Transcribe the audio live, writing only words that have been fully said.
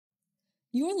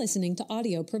You're listening to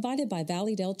audio provided by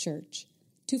Valleydale Church.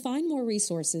 To find more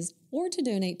resources or to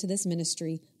donate to this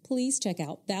ministry, please check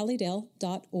out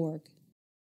valleydale.org.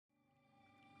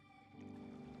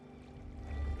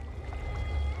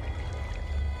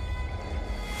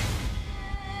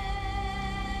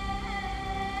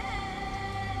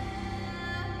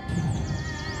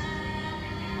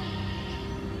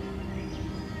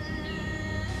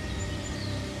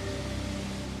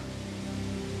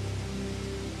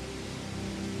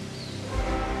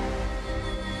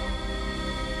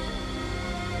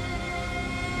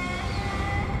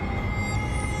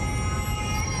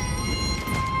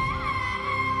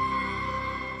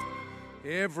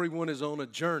 Everyone is on a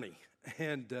journey,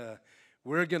 and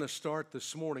we're going to start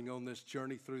this morning on this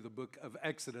journey through the book of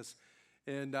Exodus.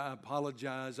 And I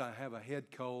apologize, I have a head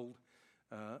cold.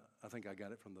 I think I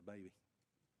got it from the baby.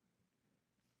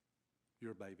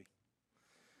 Your baby.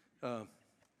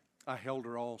 I held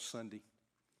her all Sunday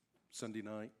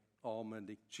night, all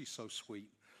Monday. She's so sweet,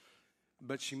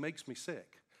 but she makes me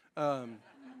sick.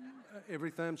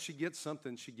 Every time she gets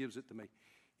something, she gives it to me.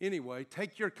 Anyway,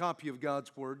 take your copy of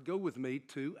God's Word. Go with me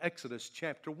to Exodus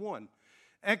chapter 1.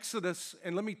 Exodus,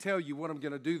 and let me tell you what I'm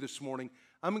going to do this morning.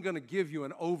 I'm going to give you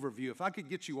an overview. If I could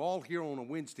get you all here on a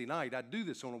Wednesday night, I'd do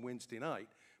this on a Wednesday night,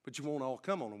 but you won't all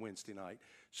come on a Wednesday night.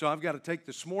 So I've got to take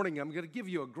this morning, I'm going to give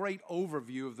you a great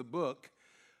overview of the book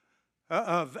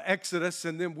of Exodus,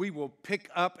 and then we will pick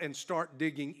up and start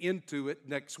digging into it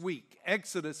next week.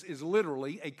 Exodus is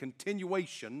literally a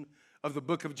continuation of the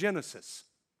book of Genesis.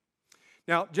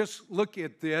 Now, just look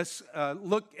at this.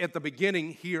 Look at the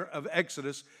beginning here of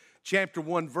Exodus, chapter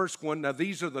 1, verse 1. Now,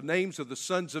 these are the names of the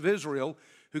sons of Israel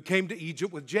who came to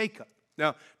Egypt with Jacob.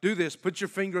 Now, do this. Put your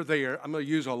finger there. I'm going to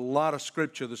use a lot of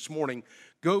scripture this morning.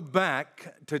 Go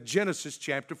back to Genesis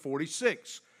chapter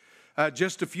 46.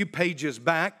 Just a few pages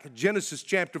back, Genesis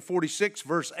chapter 46,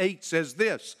 verse 8 says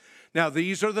this. Now,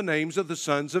 these are the names of the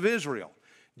sons of Israel,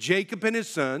 Jacob and his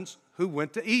sons who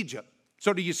went to Egypt.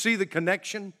 So do you see the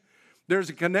connection? There's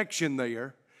a connection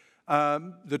there.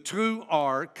 The two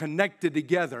are connected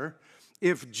together.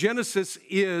 If Genesis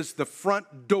is the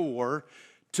front door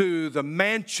to the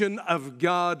mansion of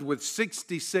God with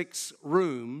 66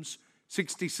 rooms,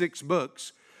 66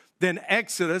 books, then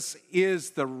Exodus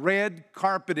is the red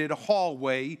carpeted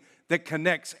hallway that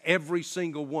connects every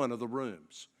single one of the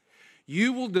rooms.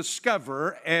 You will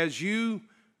discover as you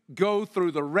go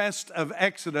through the rest of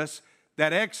Exodus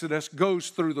that Exodus goes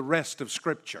through the rest of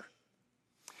Scripture.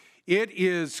 It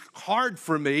is hard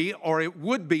for me, or it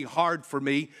would be hard for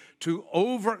me, to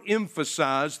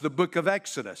overemphasize the book of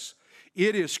Exodus.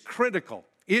 It is critical.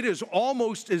 It is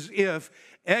almost as if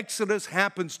Exodus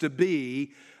happens to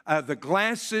be the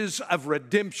glasses of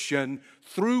redemption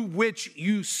through which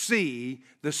you see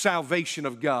the salvation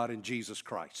of God in Jesus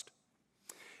Christ.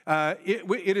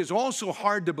 It is also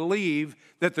hard to believe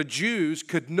that the Jews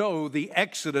could know the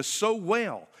Exodus so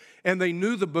well. And they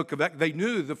knew the book of, they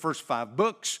knew the first 5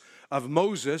 books of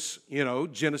Moses,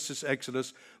 Genesis,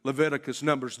 Exodus, Leviticus,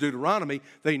 Numbers, Deuteronomy.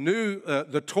 They knew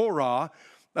the Torah,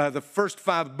 the first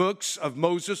 5 books of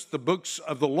Moses, the books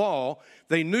of the law.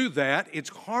 They knew that. It's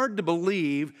hard to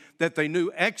believe that they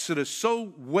knew Exodus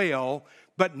so well,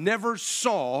 but never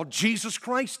saw Jesus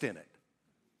Christ in it.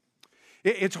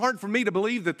 It's hard for me to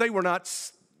believe that they were not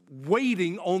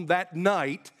waiting on that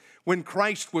night when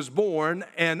Christ was born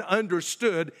and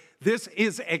understood this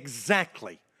is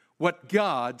exactly what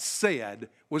God said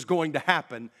was going to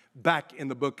happen back in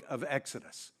the book of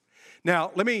Exodus.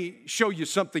 Now, let me show you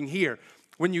something here.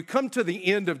 When you come to the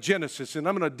end of Genesis, and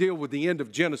I'm going to deal with the end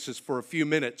of Genesis for a few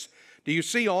minutes, do you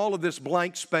see all of this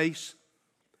blank space?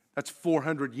 That's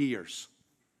 400 years.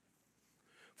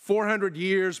 400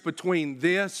 years between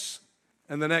this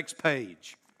and the next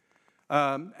page.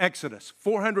 Exodus,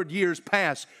 400 years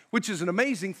pass, which is an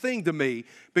amazing thing to me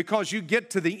because you get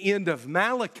to the end of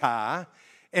Malachi,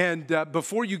 and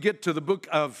before you get to the book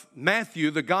of Matthew,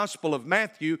 the Gospel of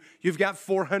Matthew, you've got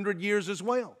 400 years as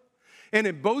well. And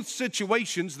in both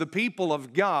situations, the people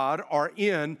of God are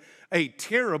in a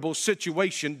terrible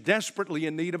situation, desperately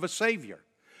in need of a Savior.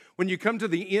 When you come to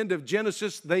the end of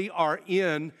Genesis, they are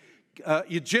in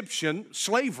Egyptian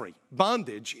slavery.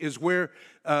 Bondage is where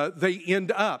they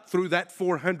end up through that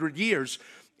 400 years.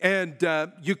 And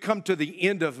you come to the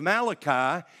end of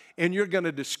Malachi, and you're going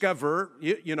to discover,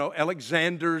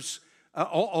 Alexander's,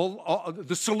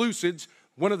 the Seleucids,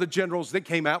 one of the generals that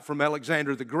came out from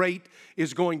Alexander the Great,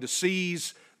 is going to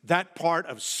seize that part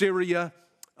of Syria,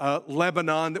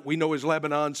 Lebanon, that we know as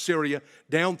Lebanon, Syria,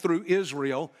 down through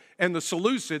Israel. And the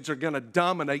Seleucids are going to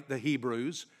dominate the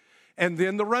Hebrews. And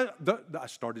then I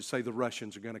started to say the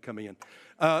Russians are going to come in.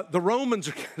 The Romans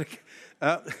are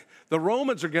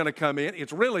going to come in.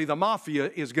 It's really the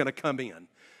mafia is going to come in.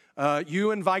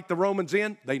 You invite the Romans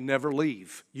in, they never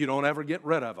leave. You don't ever get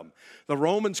rid of them. The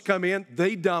Romans come in,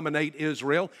 they dominate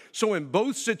Israel. So in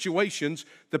both situations,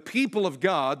 the people of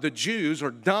God, the Jews,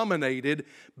 are dominated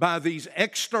by these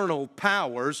external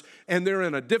powers, and they're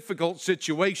in a difficult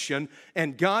situation,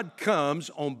 and God comes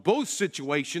on both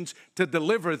situations to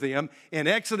deliver them. In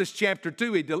Exodus chapter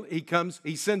 2,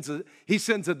 he sends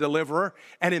a deliverer,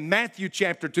 and in Matthew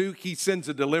chapter 2, he sends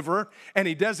a deliverer, and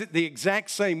he does it the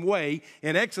exact same way.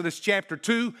 In Exodus chapter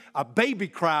 2, a baby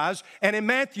cries, and in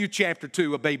Matthew chapter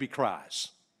 2, a baby cries.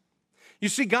 You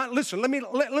see, God, listen, let me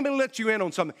let you in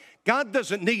on something. God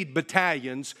doesn't need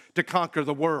battalions to conquer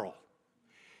the world.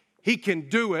 He can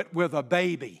do it with a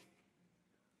baby.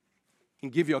 He can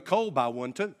give you a cold by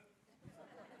one, too.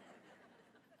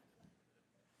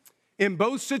 In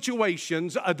both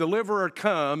situations, a deliverer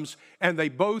comes, and they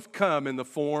both come in the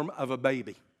form of a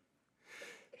baby.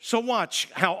 So watch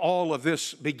how all of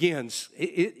this begins.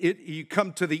 You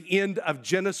come to the end of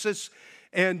Genesis,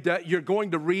 and you're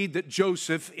going to read that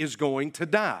Joseph is going to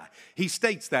die. He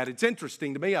states that. It's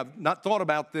interesting to me. I've not thought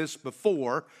about this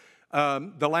before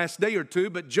the last day or two,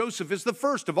 but Joseph is the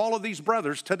first of all of these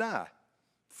brothers to die.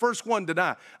 First one to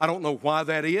die. I don't know why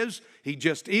that is. He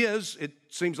just is. It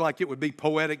seems like it would be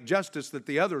poetic justice that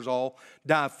the others all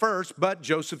die first, but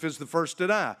Joseph is the first to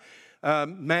die.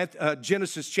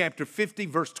 Genesis chapter 50,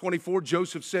 verse 24,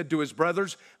 Joseph said to his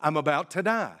brothers, I'm about to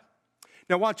die.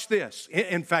 Now watch this.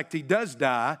 In fact, he does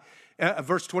die.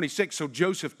 Verse 26, so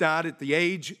Joseph died at the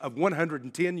age of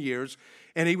 110 years,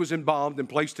 and he was embalmed and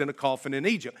placed in a coffin in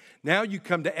Egypt. Now you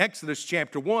come to Exodus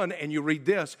chapter 1, and you read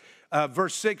this.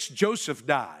 Verse 6, Joseph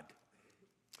died.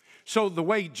 So the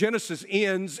way Genesis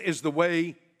ends is the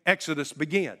way Exodus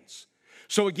begins.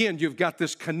 So again, you've got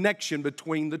this connection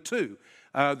between the two.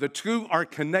 The two are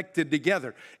connected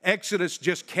together. Exodus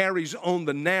just carries on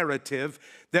the narrative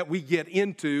that we get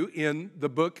into in the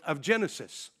book of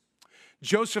Genesis.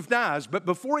 Joseph dies, but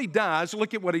before he dies,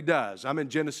 look at what he does. I'm in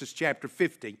Genesis chapter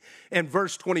 50, and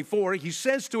verse 24, he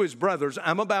says to his brothers,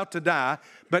 I'm about to die,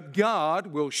 but God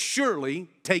will surely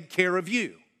take care of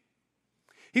you.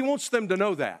 He wants them to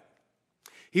know that.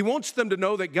 He wants them to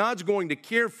know that God's going to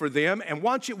care for them, and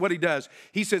watch it what he does.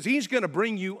 He says he's going to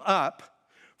bring you up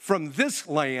from this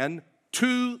land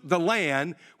to the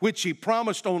land which he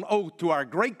promised on oath to our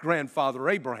great-grandfather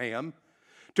Abraham,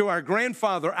 to our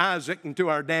grandfather Isaac, and to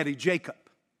our daddy Jacob.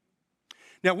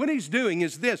 Now, what he's doing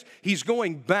is this. He's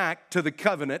going back to the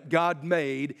covenant God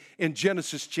made in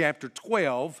Genesis chapter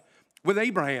 12 with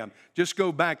Abraham. Just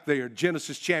go back there.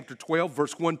 Genesis chapter 12,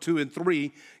 verse 1, 2, and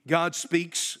 3. God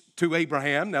speaks to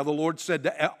Abraham. Now, the Lord said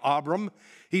to Abram,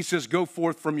 he says, go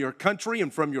forth from your country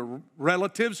and from your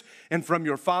relatives and from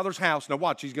your father's house. Now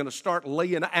watch, he's going to start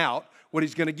laying out what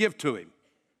he's going to give to him.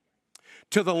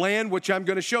 To the land which I'm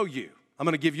going to show you. I'm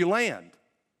going to give you land.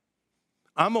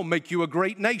 I'm going to make you a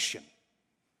great nation.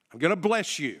 I'm going to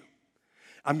bless you.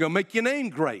 I'm going to make your name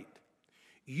great.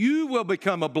 You will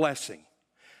become a blessing.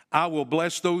 I will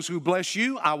bless those who bless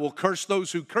you. I will curse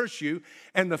those who curse you.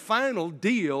 And the final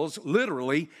deals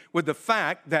literally with the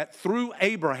fact that through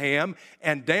Abraham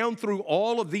and down through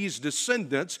all of these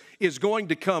descendants is going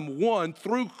to come one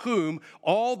through whom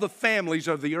all the families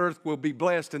of the earth will be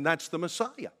blessed, and that's the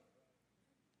Messiah.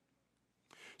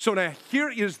 So now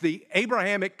here is the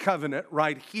Abrahamic covenant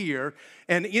right here.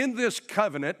 And in this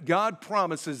covenant, God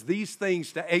promises these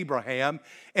things to Abraham.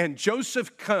 And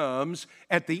Joseph comes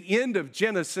at the end of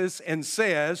Genesis and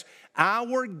says,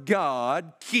 our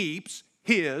God keeps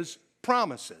his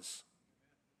promises.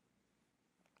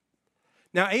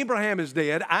 Now, Abraham is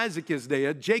dead, Isaac is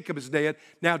dead, Jacob is dead.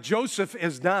 Now, Joseph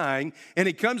is dying, and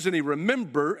he comes and he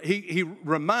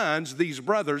reminds these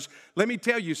brothers, let me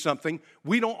tell you something,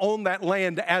 we don't own that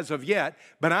land as of yet,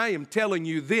 but I am telling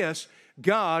you this,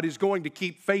 God is going to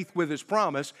keep faith with his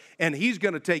promise, and he's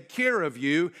going to take care of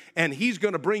you, and he's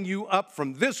going to bring you up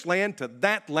from this land to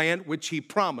that land which he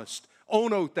promised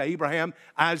on oath to Abraham,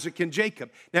 Isaac, and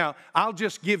Jacob. Now, I'll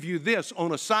just give you this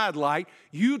on a sidelight.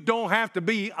 You don't have to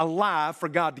be alive for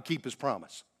God to keep his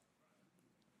promise.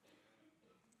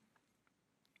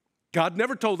 God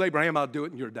never told Abraham, I'll do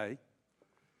it in your day.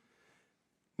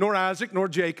 Nor Isaac, nor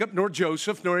Jacob, nor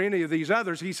Joseph, nor any of these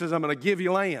others. He says, I'm going to give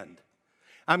you land.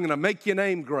 I'm going to make your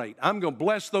name great. I'm going to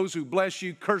bless those who bless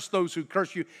you, curse those who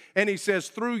curse you. And he says,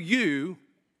 through you,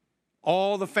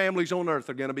 all the families on earth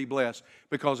are going to be blessed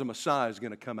because a Messiah is going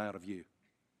to come out of you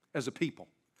as a people.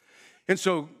 And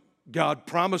so God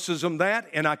promises them that,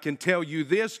 and I can tell you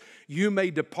this, you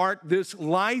may depart this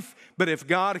life, but if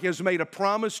God has made a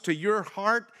promise to your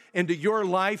heart and to your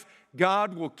life,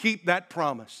 God will keep that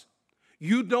promise.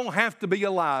 You don't have to be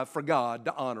alive for God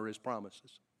to honor His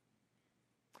promises.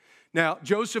 Now,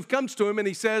 Joseph comes to him and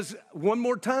he says, one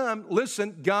more time,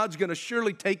 listen, God's going to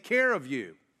surely take care of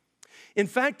you. In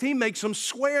fact, he makes him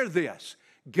swear this,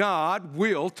 God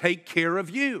will take care of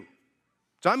you.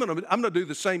 So I'm going to do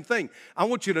the same thing. I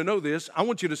want you to know this. I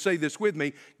want you to say this with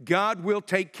me. God will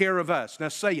take care of us. Now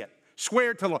say it.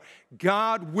 Swear it to the Lord.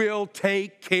 God will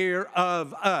take care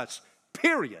of us.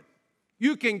 Period.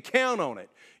 You can count on it.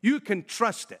 You can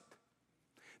trust it.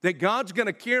 That God's going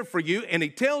to care for you. And he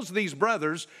tells these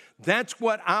brothers, that's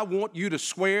what I want you to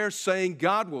swear, saying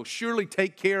God will surely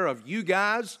take care of you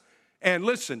guys. And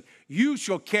listen, you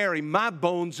shall carry my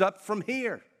bones up from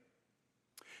here.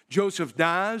 Joseph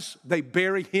dies, they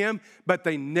bury him, but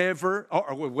they never,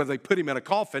 or they put him in a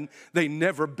coffin, they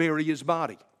never bury his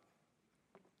body.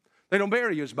 They don't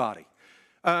bury his body.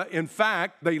 In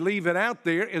fact, they leave it out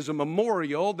there as a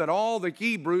memorial that all the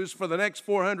Hebrews for the next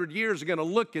 400 years are going to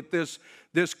look at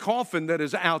this coffin that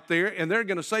is out there, and they're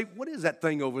going to say, what is that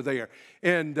thing over there?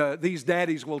 And these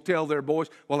daddies will tell their boys,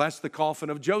 well, that's the coffin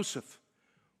of Joseph.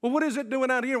 Well, what is it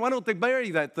doing out here? Why don't they bury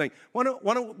that thing? Why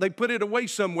don't they put it away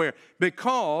somewhere?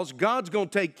 Because God's going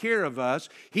to take care of us.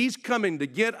 He's coming to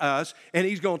get us, and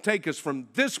He's going to take us from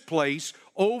this place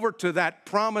over to that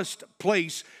promised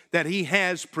place that He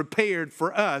has prepared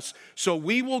for us. So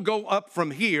we will go up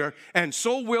from here, and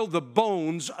so will the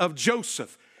bones of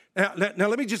Joseph. Now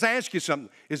let me just ask you something.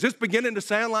 Is this beginning to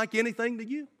sound like anything to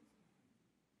you?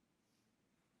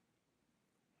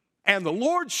 And the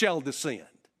Lord shall descend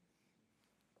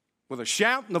with a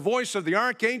shout and the voice of the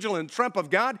archangel and the trump of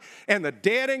God, and the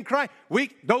dead in Christ.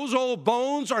 Those old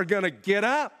bones are going to get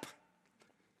up.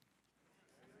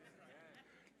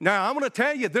 Now, I'm going to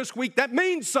tell you this week, that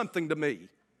means something to me.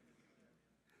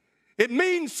 It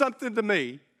means something to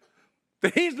me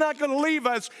that He's not going to leave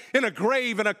us in a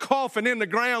grave, in a coffin, in the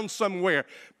ground somewhere.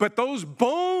 But those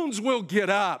bones will get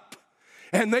up,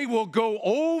 and they will go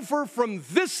over from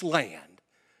this land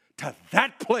to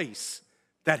that place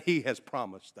that He has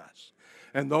promised us.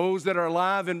 And those that are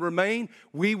alive and remain,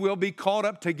 we will be caught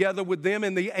up together with them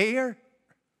in the air,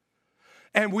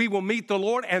 and we will meet the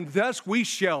Lord, and thus we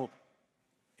shall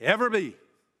ever be.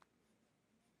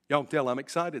 Y'all can tell I'm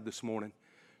excited this morning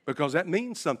because that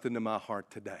means something to my heart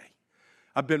today.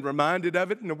 I've been reminded of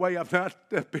it in a way I've not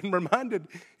been reminded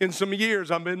in some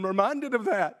years. I've been reminded of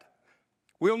that.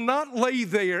 We'll not lay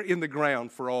there in the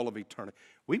ground for all of eternity.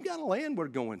 We've got a land we're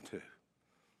going to.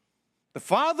 The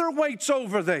Father waits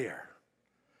over there.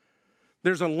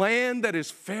 There's a land that is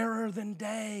fairer than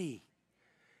day.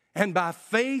 And by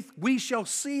faith we shall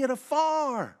see it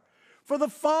afar. For the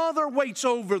Father waits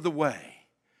over the way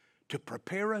to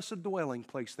prepare us a dwelling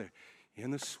place there.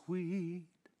 In the sweet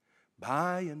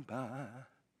by and by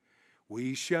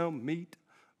we shall meet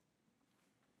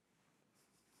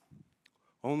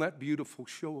on that beautiful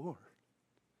shore.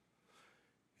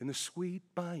 In the sweet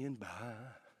by and by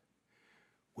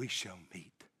we shall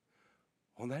meet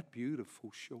on that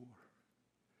beautiful shore.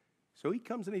 So He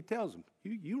comes and He tells them,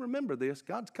 you remember this,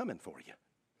 God's coming for you.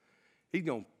 He's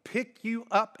going to pick you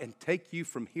up and take you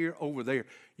from here over there.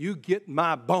 You get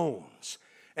my bones.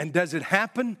 And does it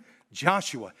happen?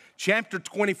 Joshua chapter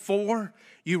 24,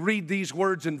 you read these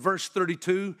words in verse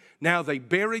 32. Now they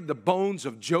buried the bones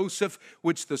of Joseph,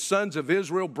 which the sons of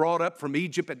Israel brought up from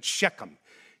Egypt at Shechem,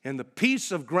 and the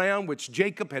piece of ground which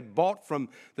Jacob had bought from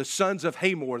the sons of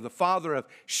Hamor, the father of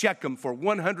Shechem, for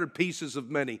 100 pieces of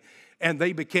money. And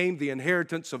they became the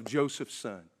inheritance of Joseph's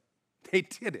son. They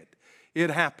did it. It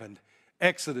happened.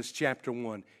 Exodus chapter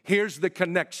 1. Here's the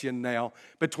connection now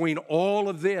between all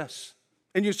of this.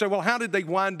 And you say, well, how did they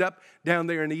wind up down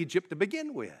there in Egypt to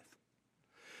begin with?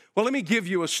 Well, let me give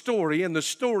you a story, and the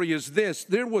story is this.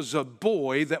 There was a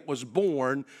boy that was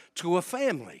born to a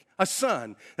family, a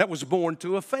son that was born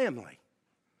to a family.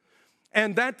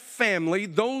 And that family,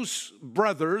 those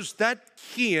brothers, that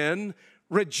kin,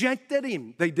 rejected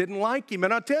him. They didn't like him.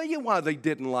 And I'll tell you why they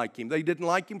didn't like him. They didn't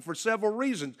like him for several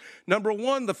reasons. Number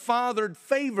one, the father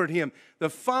favored him. The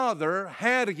father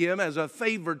had him as a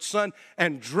favored son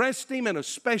and dressed him in a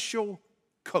special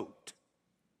coat.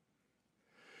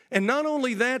 And not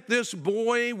only that, this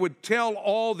boy would tell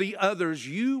all the others,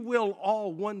 you will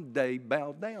all one day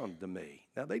bow down to me.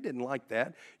 Now, they didn't like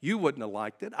that. You wouldn't have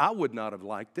liked it. I would not have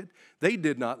liked it. They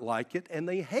did not like it, and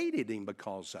they hated him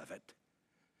because of it.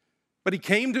 But he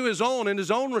came to his own, and his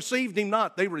own received him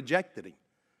not. They rejected him.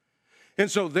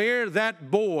 And so there that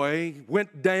boy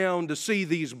went down to see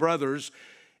these brothers,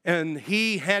 And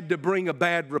he had to bring a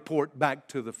bad report back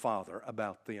to the father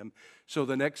about them. So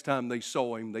the next time they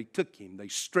saw him, they took him. They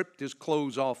stripped his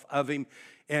clothes off of him.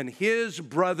 And his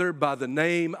brother by the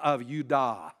name of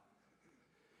Judah.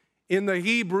 In the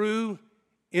Hebrew,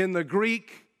 in the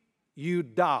Greek,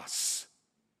 Judas,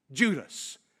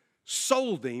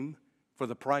 sold him for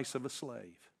the price of a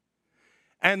slave.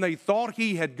 And they thought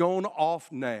he had gone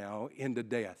off now into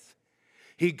death.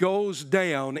 He goes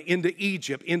down into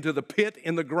Egypt, into the pit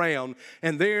in the ground,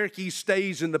 and there he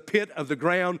stays in the pit of the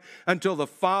ground until the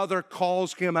father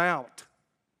calls him out.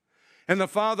 And the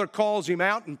father calls him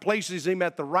out and places him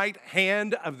at the right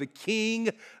hand of the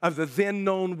king of the then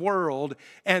known world.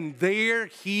 And there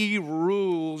he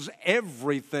rules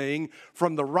everything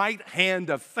from the right hand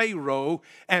of Pharaoh.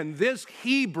 And this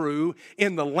Hebrew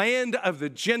in the land of the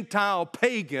Gentile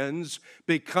pagans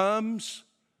becomes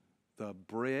the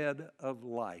bread of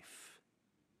life.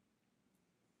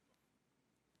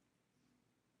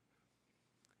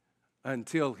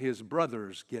 Until his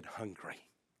brothers get hungry.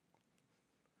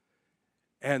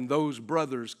 And those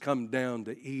brothers come down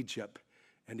to Egypt.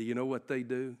 And do you know what they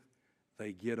do?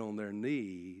 They get on their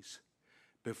knees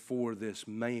before this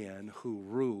man who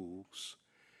rules,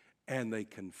 and they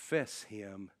confess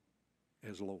him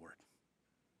as Lord.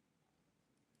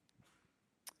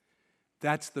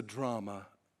 That's the drama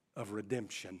of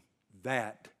redemption.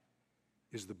 That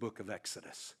is the book of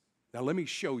Exodus. Now let me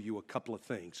show you a couple of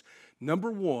things. Number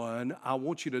one, I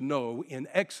want you to know in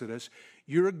Exodus,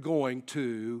 you're going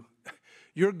to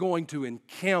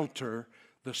encounter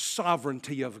the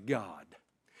sovereignty of God.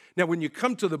 Now, when you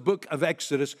come to the book of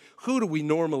Exodus, who do we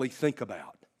normally think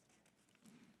about?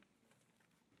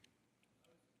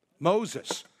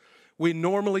 Moses. We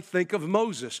normally think of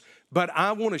Moses. But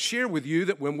I want to share with you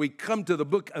that when we come to the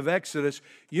book of Exodus,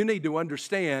 you need to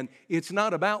understand it's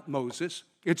not about Moses.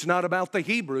 It's not about the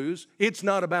Hebrews. It's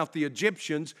not about the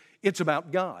Egyptians. It's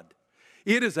about God.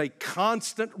 It is a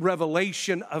constant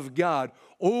revelation of God.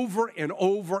 Over and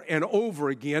over and over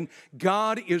again,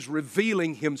 God is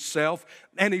revealing himself,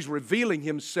 and he's revealing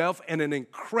himself in an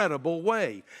incredible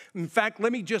way. In fact,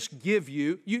 let me just give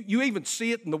you even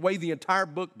see it in the way the entire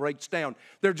book breaks down.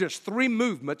 There are just 3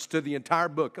 movements to the entire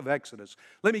book of Exodus.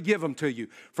 Let me give them to you.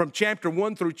 From chapter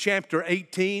 1 through chapter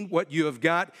 18, what you have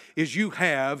got is you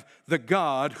have the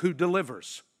God who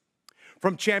delivers.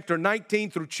 From chapter 19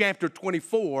 through chapter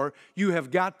 24, you have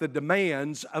got the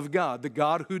demands of God, the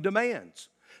God who demands.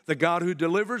 The God who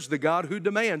delivers, the God who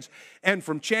demands. And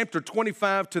from chapter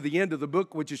 25 to the end of the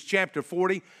book, which is chapter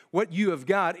 40, what you have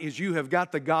got is you have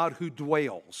got the God who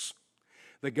dwells.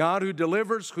 The God who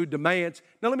delivers, who demands.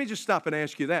 Now let me just stop and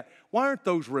ask you that. Why aren't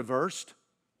those reversed?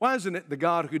 Why isn't it the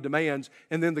God who demands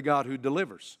and then the God who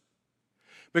delivers?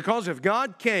 Because if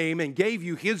God came and gave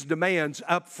you his demands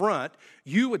up front,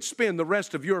 you would spend the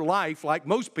rest of your life, like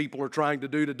most people are trying to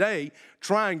do today,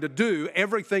 trying to do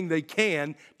everything they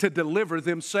can to deliver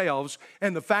themselves.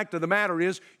 And the fact of the matter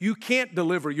is, you can't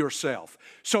deliver yourself.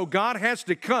 So God has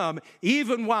to come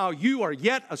even while you are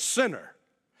yet a sinner.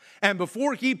 And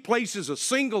before he places a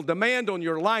single demand on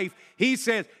your life, he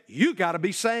says, you got to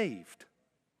be saved.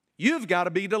 You've got to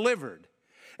be delivered.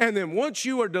 And then once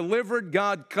you are delivered,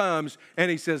 God comes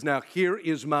and he says, now here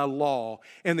is my law.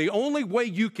 And the only way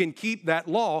you can keep that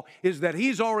law is that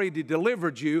he's already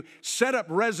delivered you, set up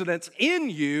residence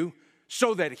in you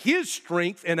so that his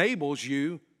strength enables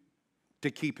you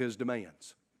to keep his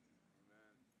demands.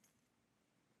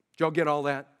 Did y'all get all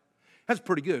that? That's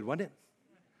pretty good, wasn't it?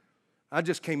 I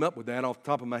just came up with that off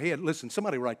the top of my head. Listen,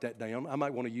 somebody write that down. I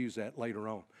might want to use that later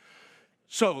on.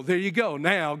 So there you go.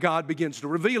 Now God begins to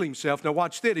reveal himself. Now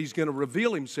watch that. He's going to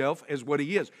reveal himself as what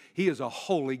he is. He is a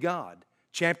holy God.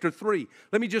 Chapter 3.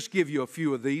 Let me just give you a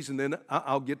few of these and then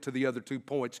I'll get to the other 2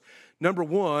 points. Number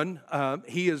 1,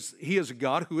 he is a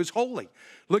God who is holy.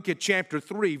 Look at chapter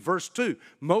 3, verse 2.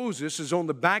 Moses is on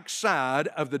the backside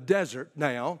of the desert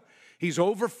now. He's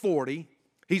over 40.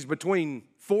 He's between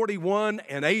 41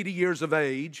 and 80 years of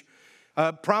age.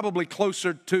 Probably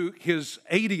closer to his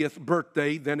 80th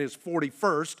birthday than his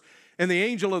 41st. And the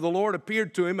angel of the Lord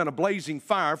appeared to him in a blazing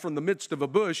fire from the midst of a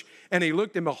bush. And he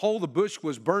looked, and behold, the bush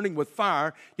was burning with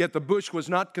fire, yet the bush was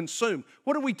not consumed.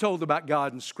 What are we told about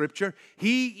God in Scripture?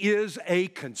 He is a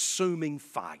consuming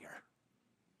fire.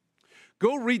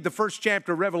 Go read the first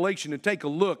chapter of Revelation and take a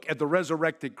look at the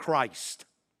resurrected Christ.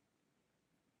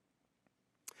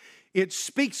 It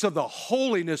speaks of the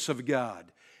holiness of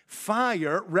God.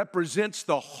 Fire represents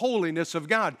the holiness of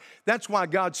God. That's why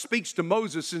God speaks to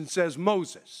Moses and says,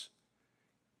 Moses,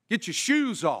 get your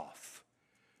shoes off,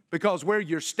 because where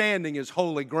you're standing is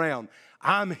holy ground.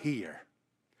 I'm here.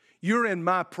 You're in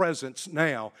my presence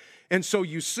now. And so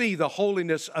you see the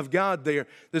holiness of God there.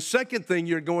 The second thing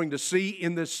you're going to see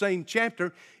in this same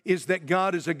chapter is that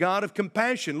God is a God of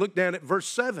compassion. Look down at verse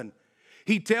 7.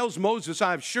 He tells Moses,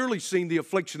 I have surely seen the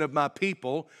affliction of my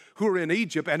people who are in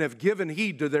Egypt and have given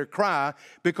heed to their cry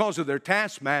because of their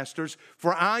taskmasters,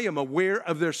 for I am aware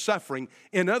of their suffering.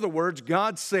 In other words,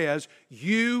 God says,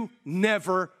 you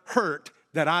never hurt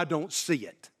that I don't see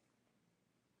it.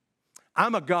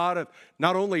 I'm a God of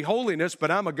not only holiness,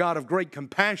 but I'm a God of great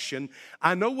compassion.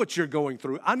 I know what you're going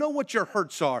through. I know what your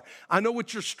hurts are. I know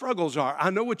what your struggles are. I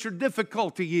know what your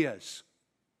difficulty is.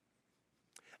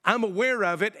 I'm aware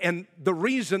of it, and the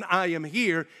reason I am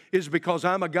here is because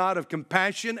I'm a God of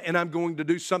compassion, and I'm going to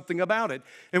do something about it.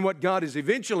 And what God is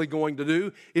eventually going to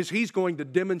do is He's going to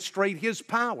demonstrate His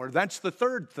power. That's the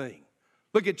third thing.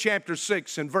 Look at chapter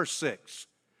 6 and verse 6.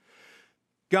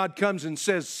 God comes and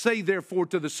says, say therefore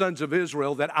to the sons of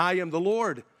Israel that I am the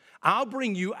Lord. I'll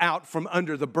bring you out from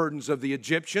under the burdens of the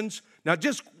Egyptians. Now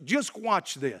just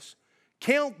watch this.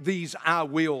 Count these I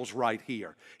wills right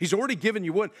here. He's already given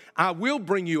you one. I will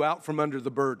bring you out from under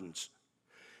the burdens.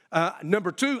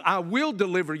 Number 2, I will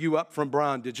deliver you up from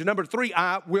bondage. And number 3,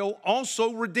 I will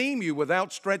also redeem you with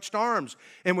outstretched arms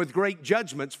and with great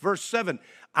judgments. Verse 7,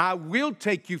 I will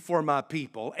take you for my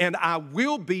people, and I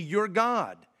will be your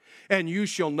God. And you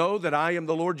shall know that I am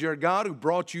the Lord your God who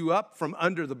brought you up from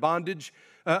under the bondage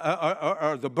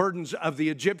or the burdens of the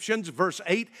Egyptians. Verse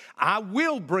 8, I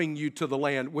will bring you to the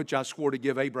land which I swore to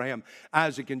give Abraham,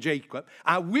 Isaac, and Jacob.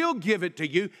 I will give it to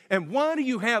you. And why do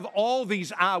you have all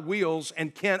these I wills,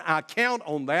 and can I count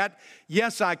on that?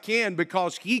 Yes, I can,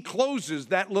 because he closes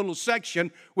that little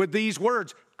section with these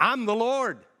words, I'm the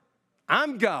Lord.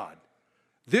 I'm God.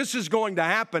 This is going to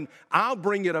happen. I'll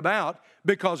bring it about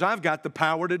because I've got the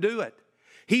power to do it.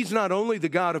 He's not only the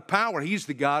God of power, He's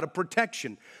the God of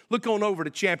protection. Look on over to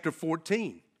chapter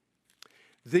 14.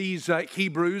 These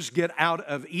Hebrews get out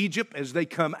of Egypt. As they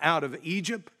come out of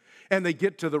Egypt and they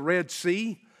get to the Red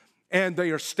Sea, and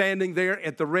they are standing there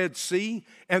at the Red Sea,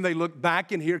 and they look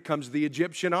back, and here comes the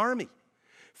Egyptian army.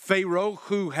 Pharaoh,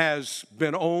 who has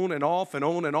been on and off and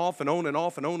on and off and on and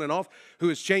off and on and off, who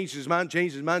has changed his mind,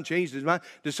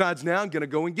 decides now I'm going to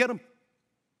go and get them.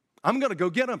 I'm going to go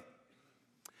get them.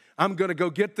 I'm going to go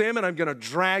get them, and I'm going to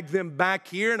drag them back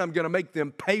here, and I'm going to make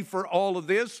them pay for all of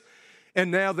this.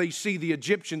 And now they see the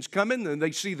Egyptians coming, and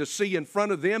they see the sea in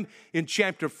front of them. In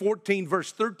chapter 14,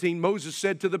 verse 13, Moses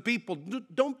said to the people,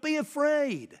 don't be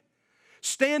afraid.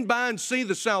 Stand by and see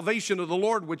the salvation of the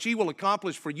Lord, which He will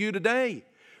accomplish for you today.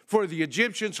 For the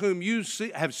Egyptians whom you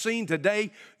have seen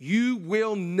today, you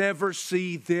will never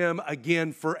see them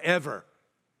again forever.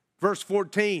 Verse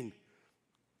 14,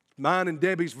 mine and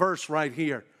Debbie's verse right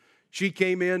here. She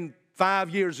came in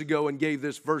 5 years ago and gave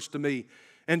this verse to me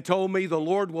and told me the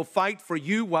Lord will fight for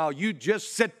you while you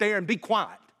just sit there and be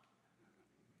quiet.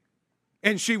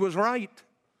 And she was right.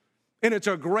 And it's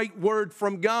a great word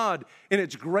from God. And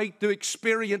it's great to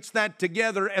experience that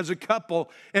together as a couple.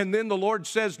 And then the Lord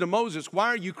says to Moses, why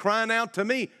are you crying out to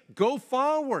me? Go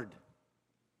forward.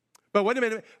 But wait a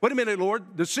minute,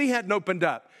 Lord. The sea hadn't opened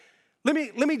up. Let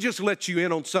me just let you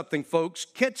in on something, folks.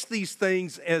 Catch these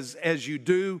things as you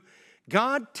do.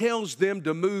 God tells them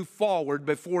to move forward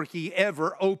before He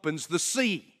ever opens the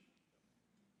sea.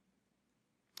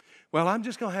 Well, I'm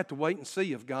just going to have to wait and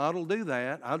see if God will do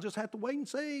that. I'll just have to wait and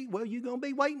see. Well, you're going to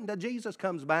be waiting till Jesus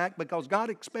comes back because God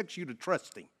expects you to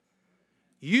trust Him.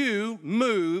 You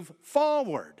move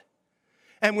forward.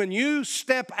 And when you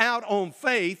step out on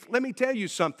faith, let me tell you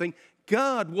something.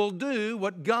 God will do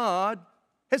what God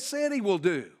has said He will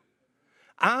do.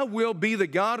 I will be the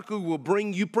God who will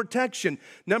bring you protection.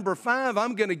 Number 5,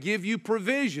 I'm going to give you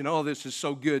provision. Oh, this is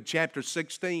so good. Chapter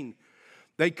 16.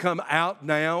 They come out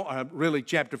now, really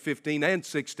chapter 15 and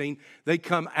 16, they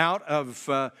come out of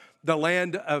the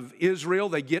land of Israel.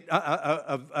 They get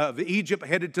of Egypt,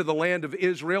 headed to the land of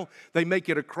Israel. They make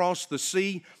it across the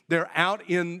sea. They're out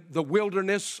in the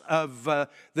wilderness of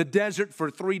the desert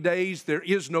for 3 days. There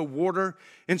is no water.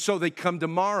 And so they come to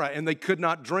Marah, and they could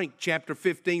not drink. Chapter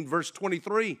 15, verse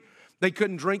 23. They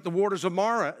couldn't drink the waters of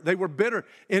Marah. They were bitter,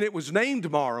 and it was named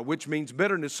Marah, which means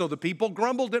bitterness. So the people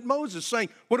grumbled at Moses, saying,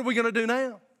 what are we going to do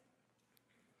now?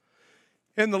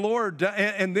 And the Lord,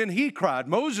 and then he cried.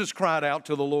 Moses cried out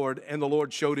to the Lord, and the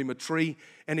Lord showed him a tree,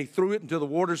 and he threw it into the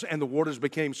waters, and the waters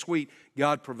became sweet.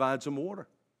 God provides them water.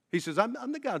 He says, I'm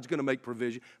the God who's going to make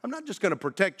provision. I'm not just going to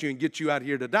protect you and get you out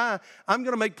here to die. I'm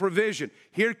going to make provision.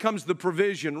 Here comes the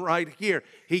provision right here.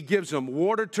 He gives them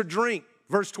water to drink.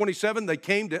 Verse 27, they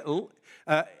came to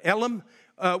Elim,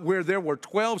 where there were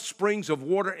 12 springs of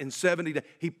water in 70 days.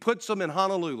 He puts them in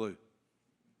Honolulu.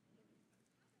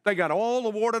 They got all the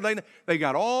water. They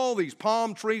got all these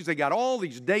palm trees. They got all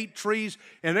these date trees,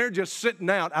 and they're just sitting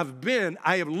out.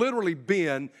 I have literally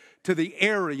been to the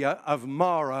area of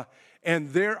Marah, and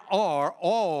there are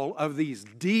all of these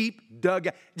deep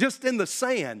dugouts, just in the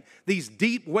sand, these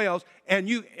deep wells. And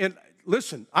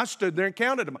listen, I stood there and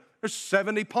counted them. There's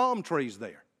 70 palm trees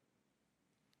there.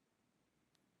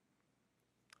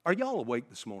 Are y'all awake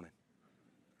this morning?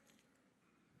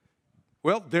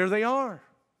 Well, there they are.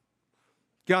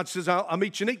 God says, I'll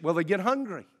meet you and eat. Well, they get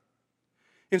hungry.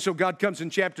 And so God comes in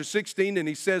chapter 16 and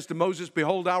he says to Moses,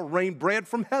 behold, I'll rain bread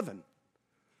from heaven.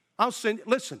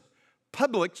 Listen,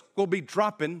 Publix will be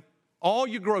dropping all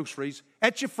your groceries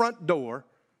at your front door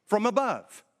from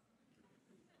above.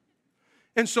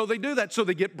 And so they do that. So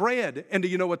they get bread. And do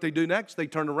you know what they do next? They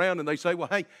turn around and they say, well,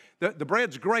 hey, the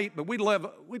bread's great, but we'd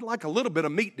like a little bit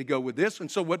of meat to go with this.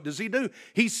 And so what does he do?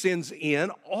 He sends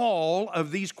in all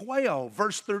of these quail.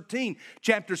 Verse 13,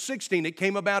 chapter 16, it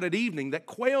came about at evening that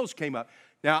quails came up.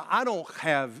 Now, I don't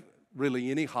have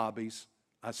really any hobbies.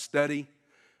 I study.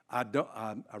 I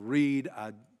read.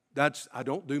 I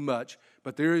don't do much.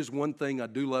 But there is one thing I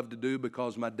do love to do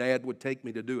because my dad would take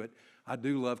me to do it. I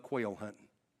do love quail hunting.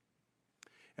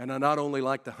 And I not only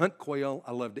like to hunt quail,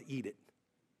 I love to eat it.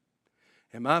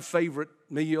 And my favorite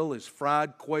meal is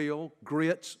fried quail,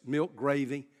 grits, milk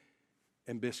gravy,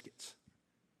 and biscuits.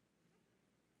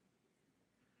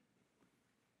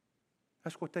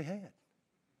 That's what they had.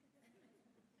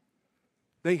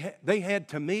 They had,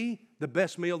 to me, the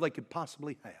best meal they could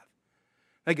possibly have.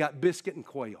 They got biscuit and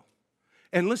quail.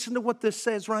 And listen to what this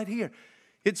says right here.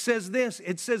 It says this,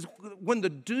 it says, when the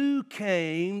dew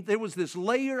came, there was this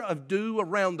layer of dew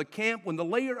around the camp. When the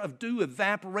layer of dew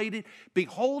evaporated,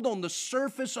 behold, on the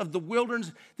surface of the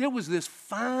wilderness, there was this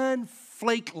fine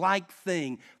flake-like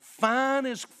thing, fine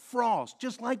as frost,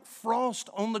 just like frost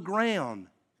on the ground.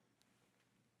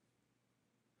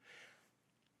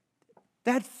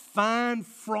 That fine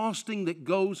frosting that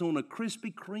goes on a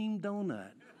Krispy Kreme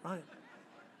donut, right?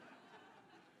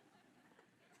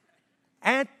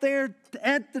 At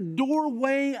the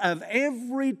doorway of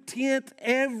every tent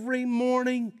every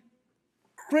morning,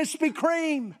 Krispy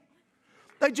Kreme.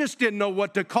 They just didn't know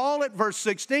what to call it. Verse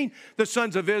 16, the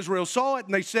sons of Israel saw it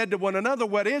and they said to one another,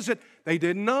 what is it? They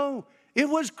didn't know. It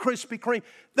was Krispy Kreme.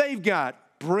 They've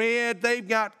got bread, they've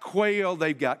got quail,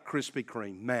 they've got Krispy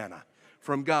Kreme, manna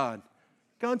from God.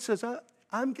 God says,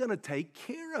 I'm going to take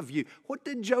care of you. What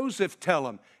did Joseph tell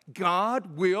him?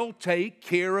 God will take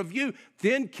care of you.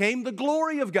 Then came the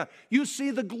glory of God. You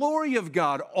see the glory of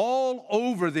God all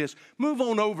over this. Move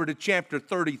on over to chapter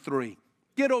 33.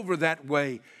 Get over that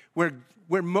way where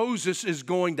Moses is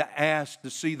going to ask to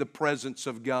see the presence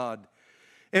of God.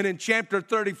 And in chapter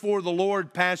 34, the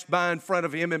Lord passed by in front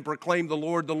of him and proclaimed the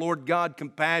Lord God,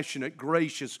 compassionate,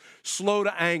 gracious, slow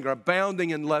to anger,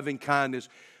 abounding in loving kindness,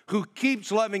 who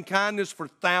keeps loving kindness for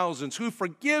thousands, who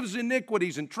forgives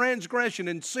iniquities and transgression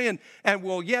and sin, and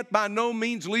will yet by no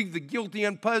means leave the guilty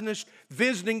unpunished,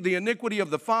 visiting the iniquity of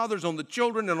the fathers on the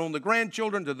children and on the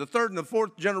grandchildren to the third and the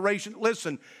fourth generation.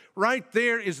 Listen, right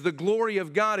there is the glory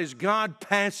of God as God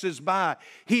passes by.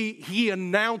 He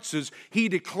announces, he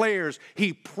declares,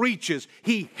 he preaches,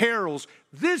 he heralds,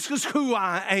 this is who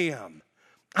I am.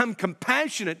 I'm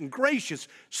compassionate and gracious,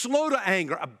 slow to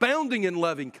anger, abounding in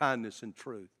loving kindness and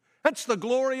truth. That's the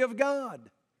glory of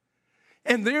God.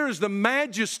 And there's the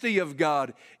majesty of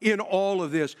God in all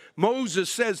of this. Moses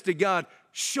says to God,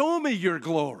 show me your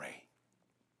glory.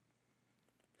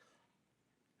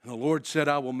 And the Lord said,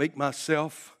 I will make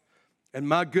myself and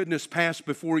my goodness pass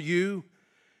before you,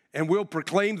 and will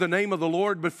proclaim the name of the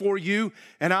Lord before you,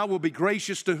 and I will be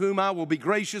gracious to whom I will be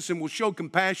gracious, and will show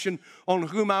compassion on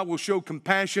whom I will show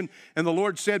compassion. And the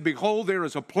Lord said, behold, there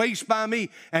is a place by me,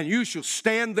 and you shall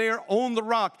stand there on the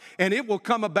rock. And it will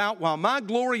come about while my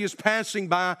glory is passing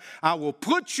by, I will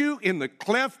put you in the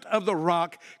cleft of the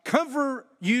rock, cover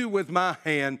you with my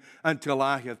hand until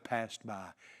I have passed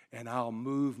by. And I'll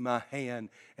move my hand,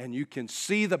 and you can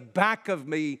see the back of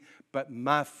me, but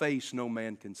my face no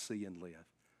man can see and live.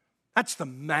 That's the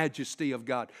majesty of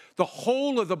God. The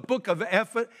whole of the book of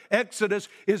Exodus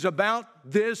is about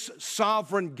this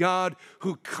sovereign God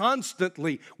who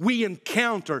constantly we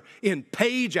encounter in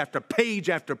page after page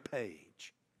after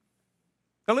page.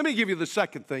 Now let me give you the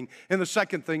second thing, and the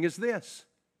second thing is this.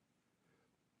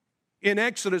 In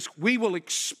Exodus, we will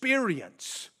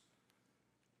experience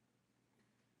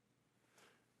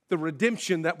the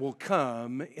redemption that will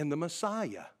come in the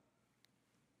Messiah.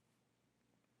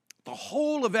 The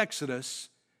whole of Exodus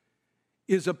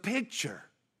is a picture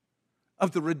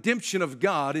of the redemption of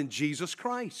God in Jesus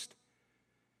Christ.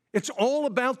 It's all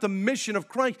about the mission of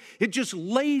Christ. It just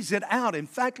lays it out. In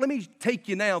fact, let me take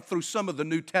you now through some of the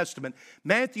New Testament.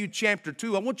 Matthew chapter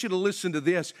 2, I want you to listen to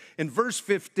this. In verse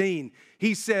 15,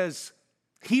 he says,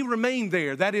 he remained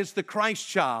there, that is the Christ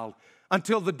child,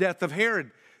 until the death of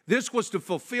Herod. This was to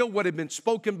fulfill what had been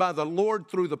spoken by the Lord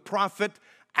through the prophet,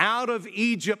 out of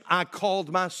Egypt I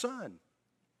called my son.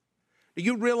 Do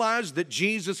you realize that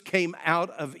Jesus came out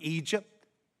of Egypt?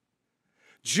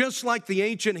 Just like the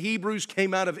ancient Hebrews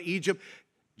came out of Egypt,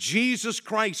 Jesus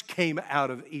Christ came out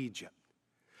of Egypt.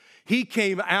 He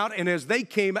came out, and as they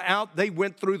came out, they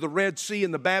went through the Red Sea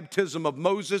and the baptism of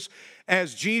Moses.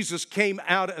 As Jesus came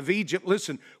out of Egypt,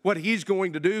 listen, what he's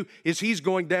going to do is he's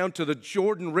going down to the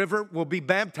Jordan River, will be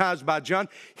baptized by John.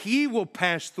 He will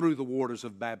pass through the waters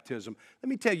of baptism. Let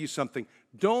me tell you something.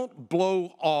 Don't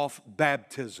blow off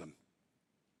baptism.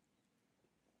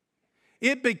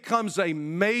 It becomes a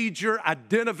major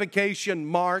identification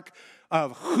mark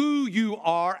of who you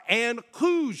are and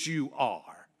whose you are.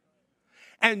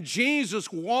 And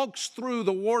Jesus walks through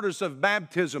the waters of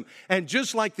baptism. And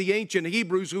just like the ancient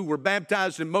Hebrews who were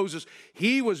baptized in Moses,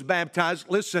 he was baptized.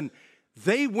 Listen,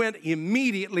 they went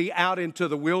immediately out into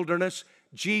the wilderness.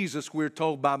 Jesus, we're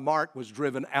told by Mark, was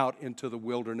driven out into the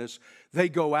wilderness. They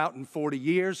go out in 40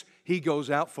 years. He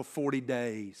goes out for 40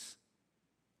 days.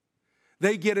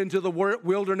 They get into the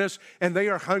wilderness and they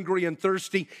are hungry and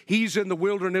thirsty. He's in the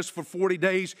wilderness for 40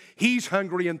 days. He's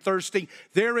hungry and thirsty.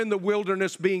 They're in the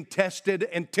wilderness being tested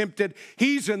and tempted.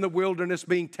 He's in the wilderness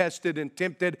being tested and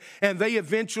tempted. And they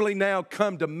eventually now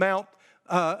come to Mount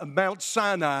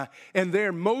Sinai. And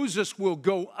there Moses will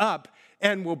go up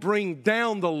and will bring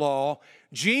down the law.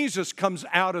 Jesus comes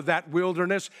out of that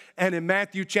wilderness, and in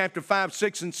Matthew chapter 5,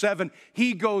 6, and 7,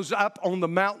 he goes up on the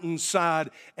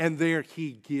mountainside, and there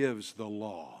he gives the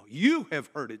law. You have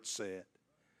heard it said,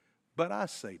 but I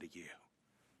say to you,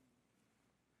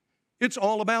 it's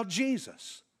all about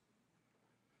Jesus.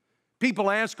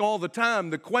 People ask all the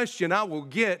time, the question I will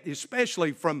get,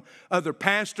 especially from other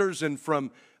pastors and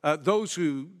from those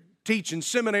who teach in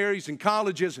seminaries and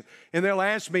colleges, and they'll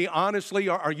ask me, honestly,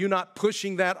 are you not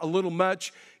pushing that a little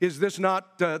much? Is this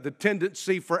not the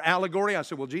tendency for allegory? I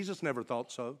said, well, Jesus never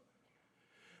thought so.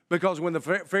 Because when the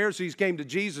Pharisees came to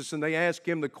Jesus and they asked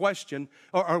him the question,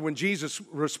 or when Jesus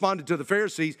responded to the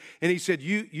Pharisees, and he said,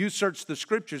 you search the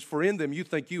scriptures, for in them you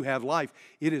think you have life.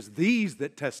 It is these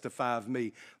that testify of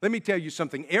me. Let me tell you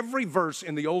something. Every verse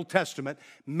in the Old Testament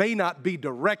may not be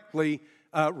directly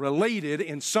related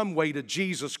in some way to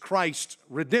Jesus Christ's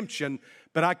redemption,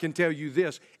 but I can tell you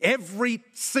this, every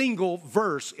single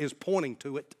verse is pointing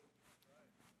to it.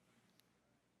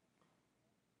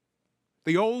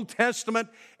 The Old Testament,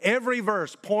 every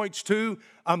verse points to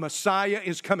a Messiah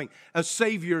is coming, a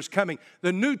Savior is coming.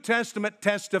 The New Testament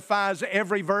testifies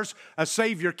every verse, a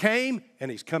Savior came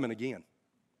and he's coming again.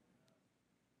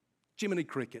 Jiminy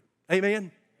Cricket,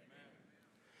 amen?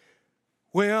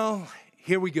 Well,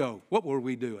 here we go. What were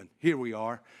we doing? Here we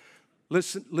are.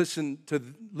 Listen to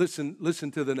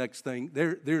the next thing.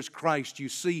 There's Christ. You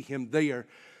see him there.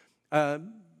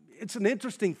 It's an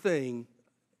interesting thing.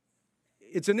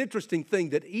 It's an interesting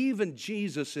thing that even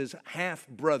Jesus'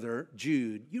 half-brother,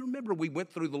 Jude, you remember we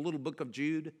went through the little book of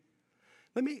Jude?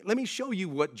 Let me show you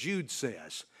what Jude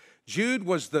says. Jude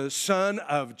was the son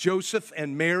of Joseph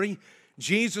and Mary.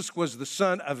 Jesus was the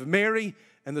son of Mary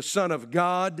and the son of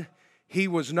God. He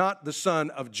was not the son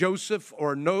of Joseph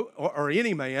or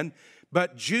any man,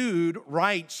 but Jude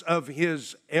writes of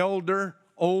his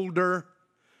older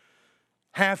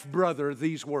half-brother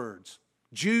these words.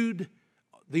 Jude,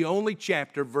 the only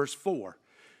chapter, verse 4.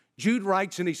 Jude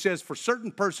writes and he says, for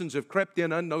certain persons have crept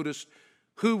in unnoticed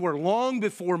who were long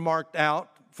before marked out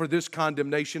for this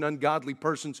condemnation, ungodly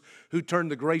persons who turn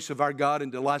the grace of our God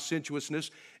into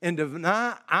licentiousness and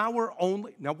deny our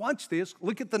only, now watch this,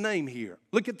 look at the name here,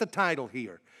 look at the title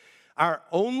here, our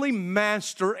only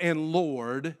Master and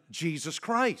Lord, Jesus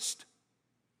Christ.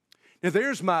 Now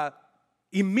there's my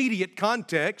immediate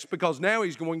context, because now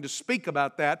he's going to speak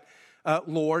about that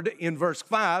Lord in verse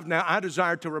 5. Now I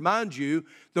desire to remind you,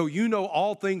 though you know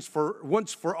all things for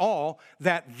once for all,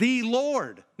 that the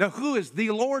Lord, now who is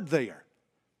the Lord there?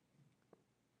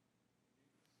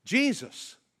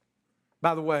 Jesus.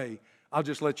 By the way, I'll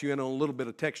just let you in on a little bit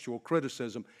of textual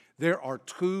criticism. There are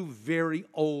two very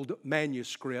old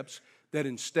manuscripts that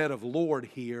instead of Lord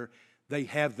here, they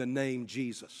have the name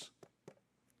Jesus.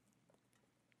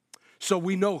 So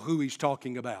we know who he's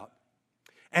talking about.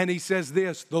 And he says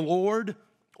this, the Lord,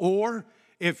 or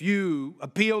if you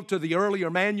appeal to the earlier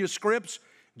manuscripts,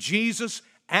 Jesus,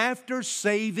 after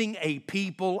saving a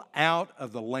people out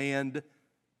of the land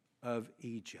of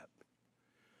Egypt.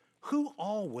 Who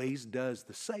always does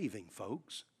the saving,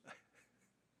 folks?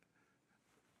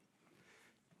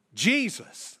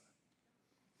 Jesus.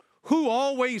 Who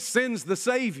always sends the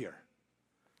Savior?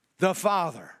 The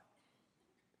Father.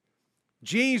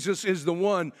 Jesus is the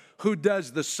one who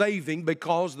does the saving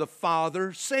because the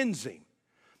Father sends him.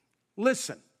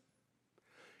 Listen,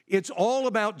 it's all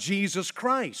about Jesus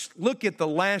Christ. Look at the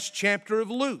last chapter of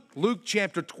Luke, Luke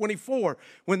chapter 24,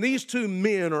 when these two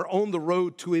men are on the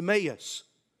road to Emmaus.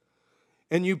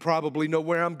 And you probably know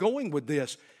where I'm going with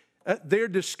this. They're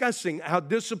discussing how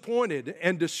disappointed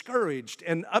and discouraged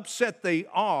and upset they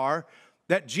are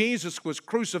that Jesus was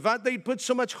crucified. They put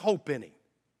so much hope in him.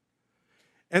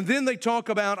 And then they talk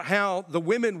about how the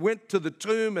women went to the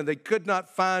tomb and they could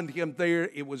not find him there.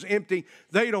 It was empty.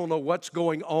 They don't know what's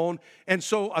going on. And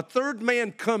so a third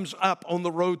man comes up on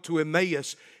the road to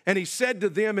Emmaus, and he said to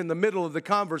them in the middle of the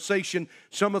conversation,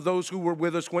 some of those who were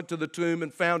with us went to the tomb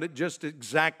and found it just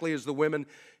exactly as the women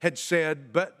had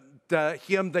said, but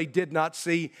him they did not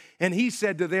see. And he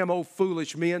said to them, O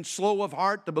foolish men, slow of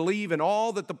heart to believe in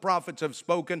all that the prophets have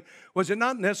spoken. Was it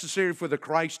not necessary for the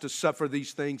Christ to suffer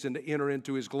these things and to enter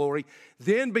into his glory?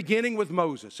 Then beginning with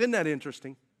Moses. Isn't that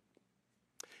interesting?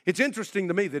 It's interesting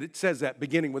to me that it says that,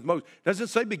 beginning with Moses. It doesn't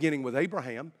say beginning with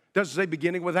Abraham. It doesn't say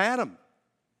beginning with Adam.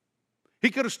 He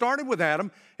could have started with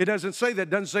Adam. It doesn't say that. It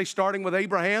doesn't say starting with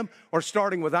Abraham or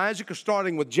starting with Isaac or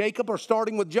starting with Jacob or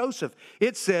starting with Joseph.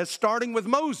 It says starting with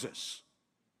Moses.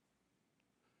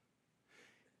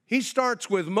 He starts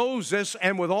with Moses,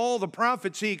 and with all the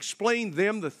prophets, he explained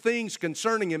them the things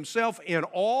concerning himself in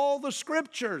all the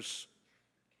scriptures.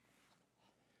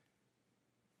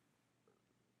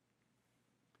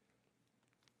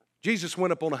 Jesus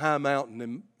went up on a high mountain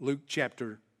in Luke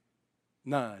chapter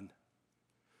 9.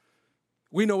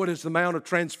 We know it as the Mount of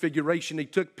Transfiguration. He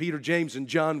took Peter, James, and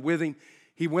John with him.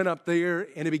 He went up there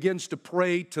and he begins to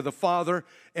pray to the Father.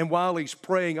 And while he's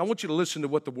praying, I want you to listen to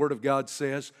what the Word of God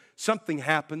says. Something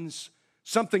happens.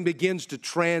 Something begins to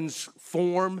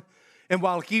transform. And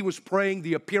while he was praying,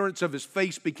 the appearance of his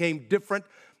face became different.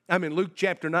 In Luke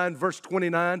chapter 9, verse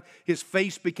 29, his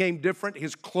face became different.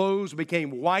 His clothes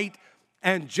became white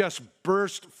and just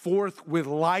burst forth with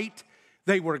light.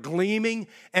 They were gleaming,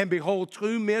 and behold,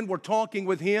 two men were talking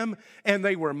with him, and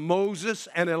they were Moses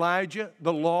and Elijah,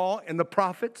 the law and the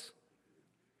prophets.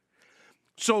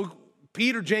 So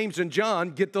Peter, James, and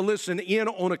John get to listen in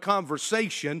on a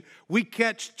conversation. We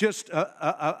catch just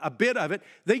a bit of it.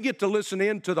 They get to listen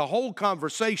in to the whole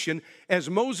conversation as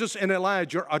Moses and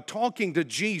Elijah are talking to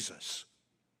Jesus.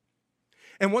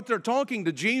 And what they're talking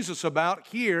to Jesus about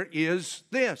here is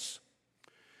this: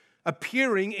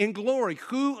 appearing in glory.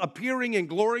 Who appearing in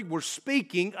glory were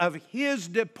speaking of his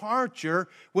departure,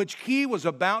 which he was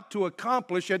about to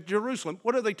accomplish at Jerusalem.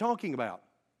 What are they talking about?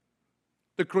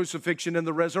 The crucifixion and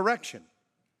the resurrection.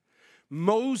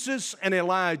 Moses and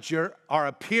Elijah are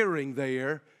appearing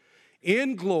there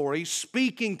in glory,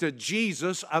 speaking to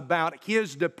Jesus about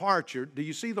his departure. Do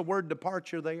you see the word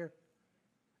departure there?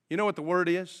 You know what the word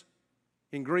is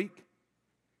in Greek?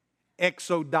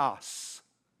 Exodos.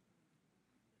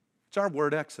 It's our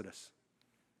word exodus.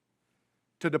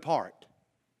 To depart,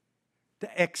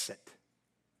 to exit,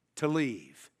 to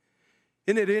leave.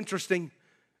 Isn't it interesting?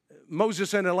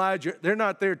 Moses and Elijah, they're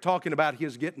not there talking about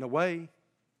his getting away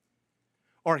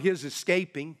or his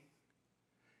escaping.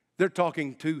 They're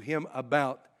talking to him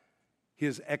about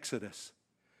his exodus.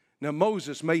 Now,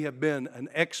 Moses may have been an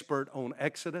expert on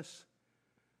exodus,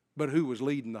 but who was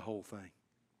leading the whole thing?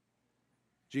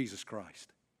 Jesus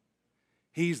Christ.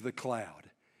 He's the cloud.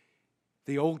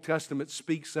 The Old Testament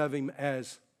speaks of him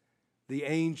as the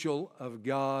angel of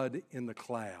God in the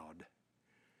cloud,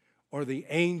 or the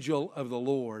angel of the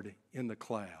Lord in the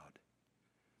cloud.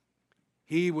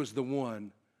 He was the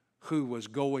one who was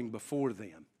going before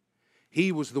them.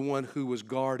 He was the one who was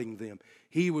guarding them.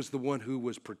 He was the one who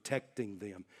was protecting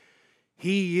them.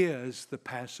 He is the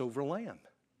Passover lamb.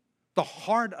 The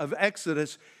heart of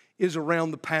Exodus is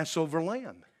around the Passover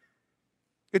lamb.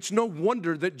 It's no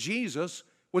wonder that Jesus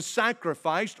was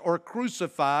sacrificed or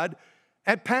crucified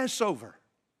at Passover.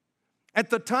 At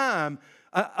the time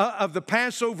of the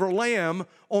Passover lamb,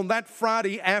 on that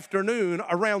Friday afternoon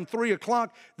around 3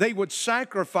 o'clock, they would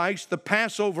sacrifice the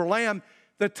Passover lamb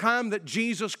the time that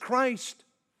Jesus Christ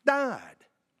died.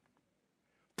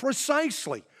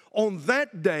 Precisely on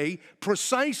that day,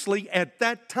 precisely at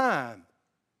that time.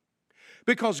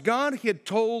 Because God had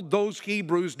told those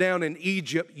Hebrews down in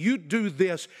Egypt, you do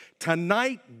this,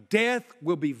 tonight death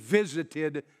will be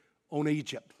visited on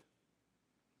Egypt.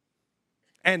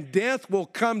 And death will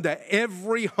come to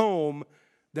every home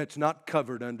that's not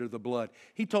covered under the blood.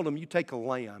 He told them, you take a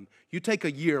lamb, you take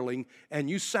a yearling, and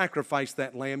you sacrifice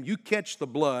that lamb, you catch the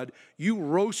blood, you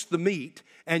roast the meat,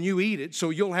 and you eat it so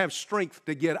you'll have strength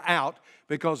to get out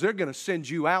because they're going to send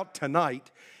you out tonight.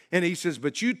 And he says,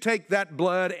 but you take that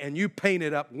blood and you paint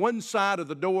it up one side of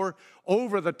the door,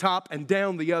 over the top, and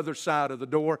down the other side of the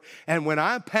door. And when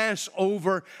I pass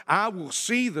over, I will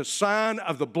see the sign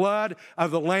of the blood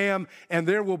of the Lamb, and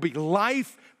there will be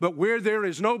life, but where there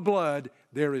is no blood,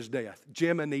 there is death.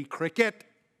 Jiminy Cricket.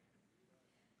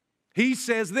 He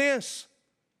says this.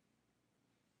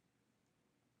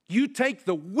 You take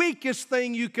the weakest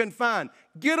thing you can find.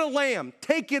 Get a lamb.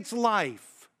 Take its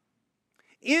life.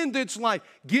 End its life.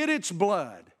 Get its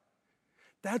blood.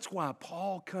 That's why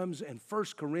Paul comes in 1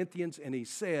 Corinthians and he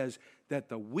says that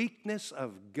the weakness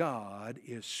of God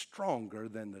is stronger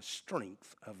than the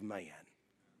strength of man.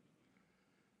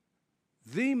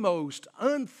 The most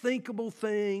unthinkable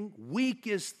thing,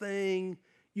 weakest thing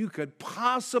you could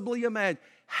possibly imagine.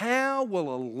 How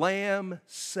will a lamb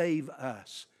save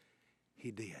us? He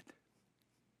did.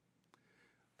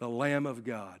 The Lamb of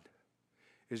God,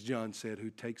 as John said,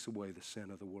 who takes away the sin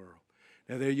of the world.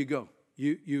 Now there you go.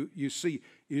 You see,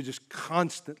 you just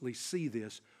constantly see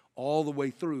this all the way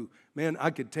through. Man,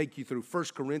 I could take you through 1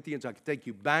 Corinthians. I could take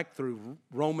you back through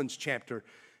Romans chapter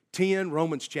 10,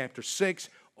 Romans chapter 6.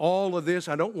 All of this,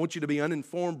 I don't want you to be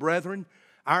uninformed, brethren.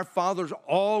 Our fathers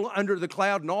all under the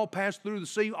cloud and all passed through the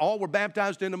sea. All were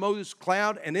baptized into Moses'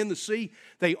 cloud and in the sea.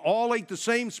 They all ate the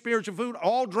same spiritual food,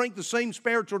 all drank the same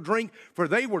spiritual drink, for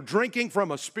they were drinking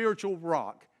from a spiritual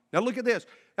rock. Now look at this.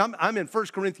 I'm in 1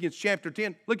 Corinthians chapter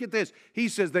 10. Look at this. He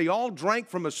says they all drank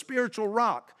from a spiritual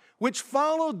rock, which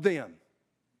followed them.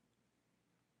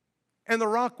 And the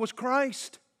rock was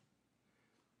Christ.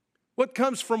 What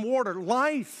comes from water?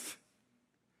 Life.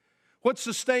 What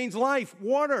sustains life?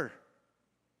 Water.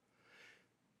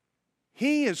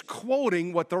 He is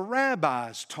quoting what the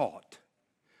rabbis taught.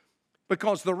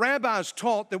 Because the rabbis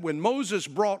taught that when Moses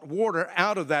brought water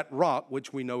out of that rock,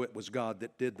 which we know it was God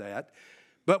that did that,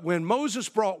 but when Moses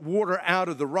brought water out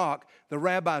of the rock, the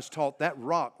rabbis taught that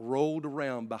rock rolled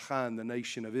around behind the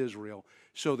nation of Israel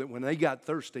so that when they got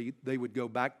thirsty, they would go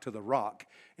back to the rock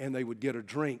and they would get a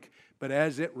drink. But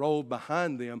as it rolled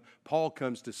behind them, Paul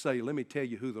comes to say, let me tell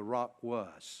you who the rock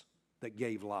was that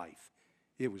gave life.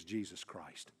 It was Jesus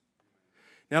Christ.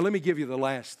 Now let me give you the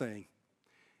last thing.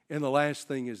 And the last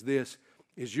thing is this,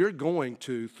 is you're going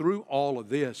to, through all of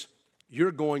this,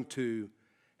 you're going to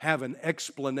have an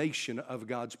explanation of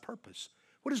God's purpose.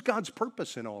 What is God's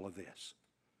purpose in all of this?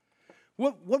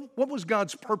 What was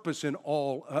God's purpose in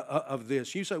all of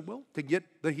this? You say, well, to get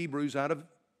the Hebrews out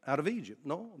of Egypt.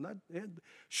 No,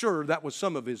 sure, that was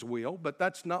some of his will, but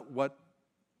that's not what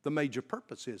the major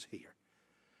purpose is here.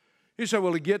 You say,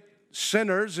 well, to get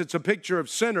sinners, it's a picture of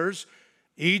sinners.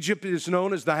 Egypt is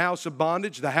known as the house of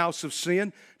bondage, the house of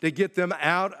sin, to get them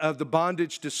out of the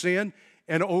bondage to sin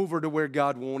and over to where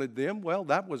God wanted them. Well,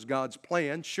 that was God's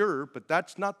plan, sure, but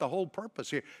that's not the whole purpose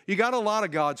here. You got a lot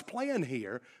of God's plan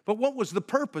here, but what was the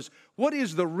purpose? What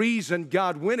is the reason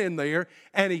God went in there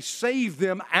and he saved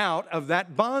them out of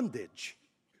that bondage?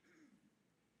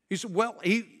 He said, well,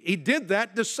 he did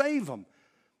that to save them.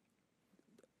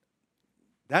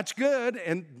 That's good,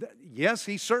 and yes,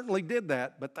 he certainly did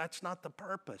that, but that's not the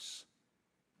purpose.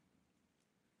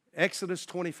 Exodus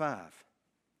 25.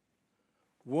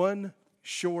 One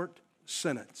short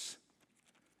sentence.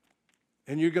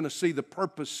 And you're going to see the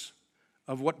purpose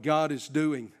of what God is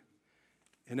doing.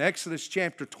 In Exodus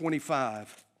chapter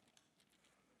 25,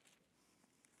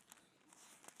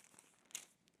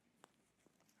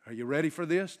 are you ready for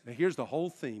this? Now here's the whole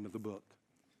theme of the book.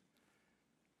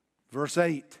 Verse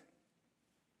 8.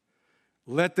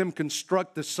 Let them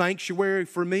construct the sanctuary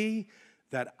for me,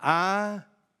 that I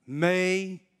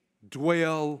may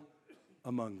dwell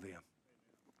among them.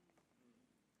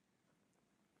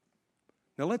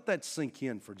 Now let that sink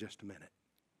in for just a minute.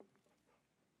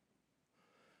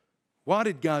 Why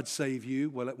did God save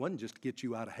you? Well, it wasn't just to get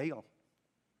you out of hell.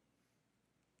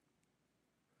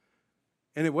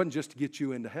 And it wasn't just to get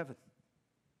you into heaven.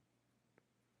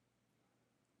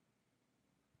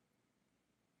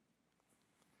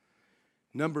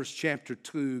 Numbers chapter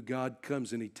 2, God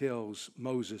comes and he tells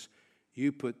Moses,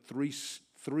 you put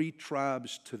three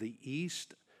tribes to the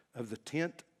east of the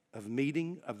tent of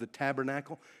meeting of the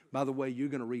tabernacle. By the way, you're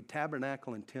going to read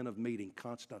tabernacle and tent of meeting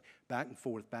constantly, back and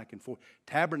forth, back and forth.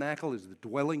 Tabernacle is the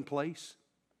dwelling place.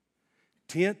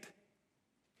 Tent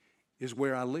is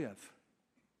where I live.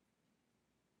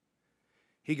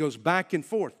 He goes back and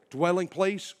forth. Dwelling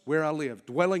place, where I live.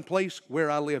 Dwelling place, where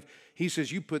I live. He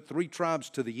says, you put 3 tribes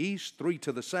to the east, 3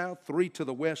 to the south, 3 to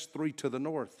the west, 3 to the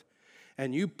north.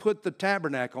 And you put the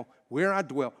tabernacle where I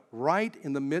dwell, right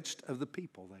in the midst of the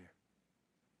people there.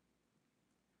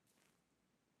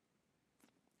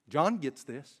 John gets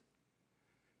this.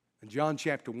 In John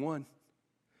chapter 1,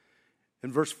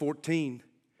 in verse 14,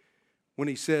 when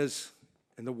he says,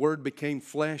 and the Word became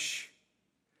flesh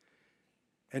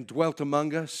and dwelt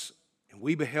among us, and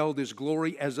we beheld His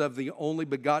glory as of the only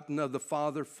begotten of the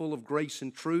Father, full of grace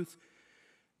and truth.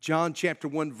 John chapter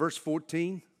 1, verse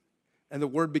 14, and the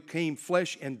Word became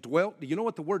flesh and dwelt. Do you know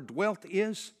what the word dwelt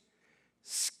is?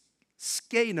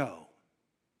 Skeno.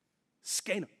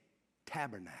 Skeno.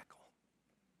 Tabernacle.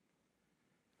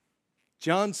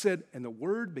 John said, and the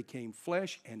Word became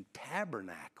flesh and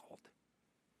tabernacled.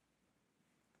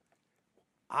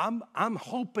 I'm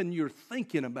hoping you're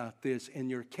thinking about this and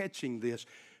you're catching this,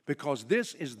 because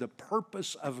this is the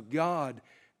purpose of God.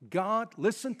 God,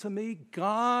 listen to me,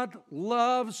 God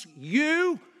loves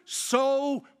you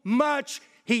so much,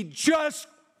 He just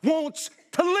wants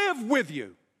to live with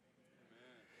you.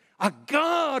 A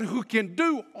God who can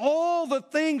do all the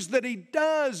things that He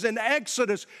does in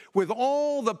Exodus with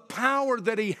all the power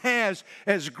that He has,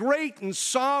 as great and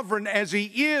sovereign as He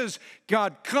is,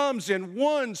 God comes in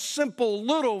one simple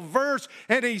little verse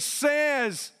and He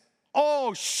says,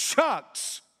 oh,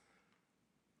 shucks,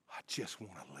 I just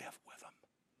want to live with them.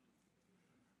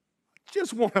 I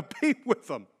just want to be with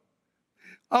them.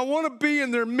 I want to be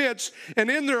in their midst and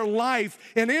in their life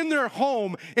and in their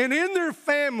home and in their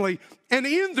family and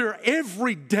in their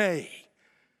everyday.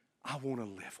 I want to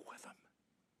live with them.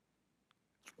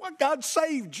 That's why God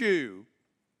saved you.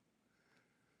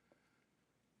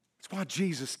 That's why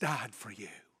Jesus died for you.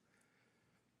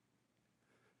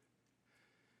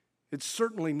 It's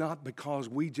certainly not because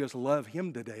we just love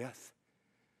Him to death.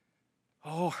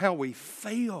 Oh, how we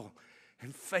fail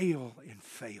and fail and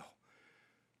fail.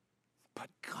 But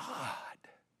God,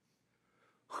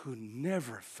 who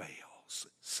never fails,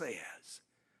 says,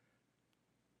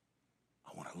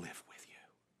 I want to live with you.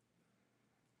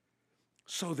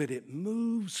 So that it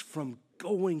moves from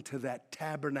going to that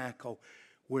tabernacle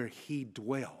where He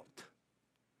dwelt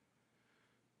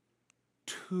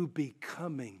to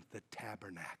becoming the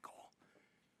tabernacle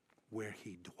where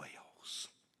He dwells.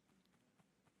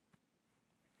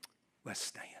 Let's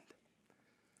stand.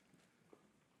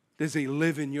 Does He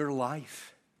live in your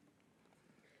life?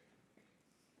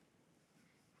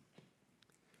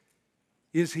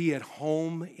 Is He at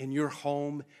home in your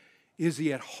home? Is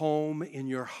He at home in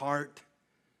your heart?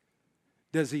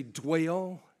 Does He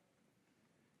dwell?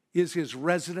 Is His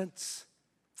residence?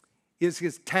 Is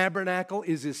His tabernacle?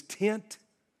 Is His tent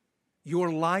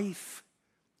your life?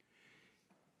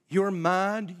 Your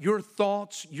mind, your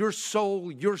thoughts, your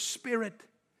soul, your spirit?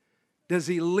 Does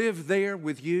He live there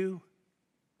with you?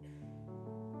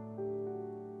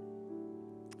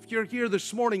 If you're here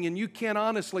this morning and you can't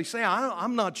honestly say,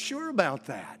 I'm not sure about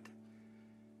that.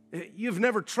 You've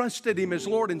never trusted Him as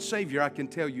Lord and Savior, I can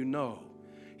tell you no.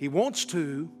 He wants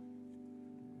to,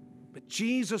 but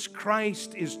Jesus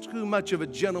Christ is too much of a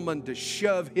gentleman to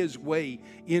shove His way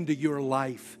into your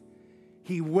life.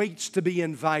 He waits to be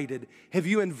invited. Have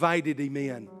you invited Him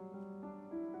in?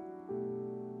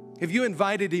 Have you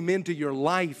invited Him into your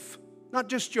life? Not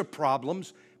just your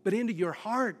problems, but into your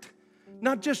heart.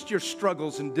 Not just your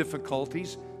struggles and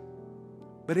difficulties,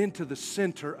 but into the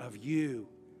center of you.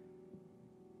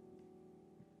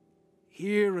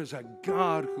 Here is a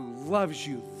God who loves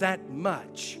you that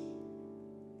much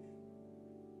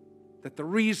that the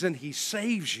reason He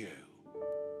saves you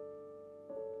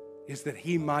is that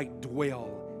He might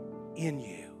dwell in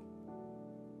you.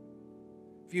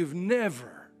 If you've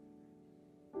never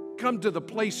come to the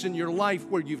place in your life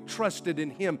where you've trusted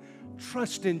in Him,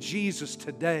 trust in Jesus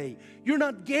today. You're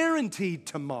not guaranteed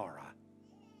tomorrow.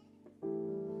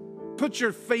 Put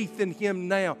your faith in Him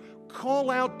now.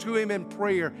 Call out to Him in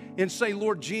prayer and say,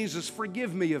 Lord Jesus,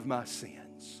 forgive me of my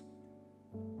sins.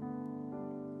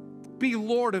 Be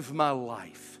Lord of my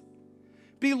life.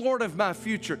 Be Lord of my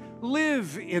future.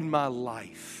 Live in my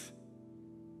life.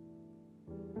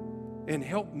 And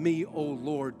help me, oh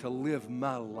Lord, to live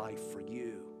my life for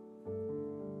you.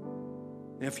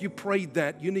 And if you prayed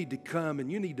that, you need to come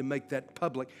and you need to make that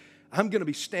public. I'm going to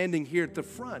be standing here at the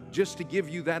front just to give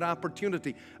you that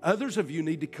opportunity. Others of you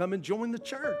need to come and join the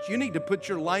church. You need to put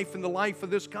your life in the life of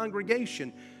this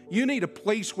congregation. You need a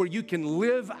place where you can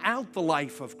live out the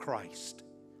life of Christ.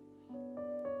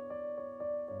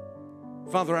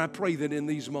 Father, I pray that in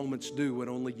these moments, do what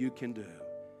only you can do.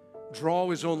 Draw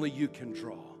as only you can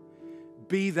draw.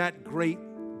 Be that great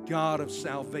God of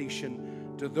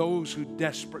salvation to those who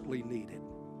desperately need it.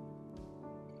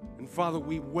 And Father,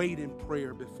 we wait in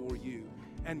prayer before you,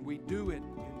 and we do it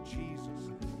in Jesus'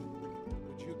 name.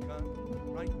 Would you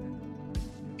come right now?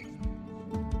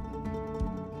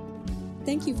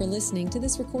 Thank you for listening to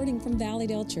this recording from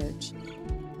Valleydale Church.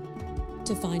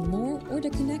 To find more or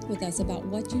to connect with us about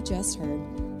what you just heard,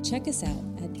 check us out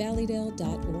at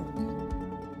valleydale.org.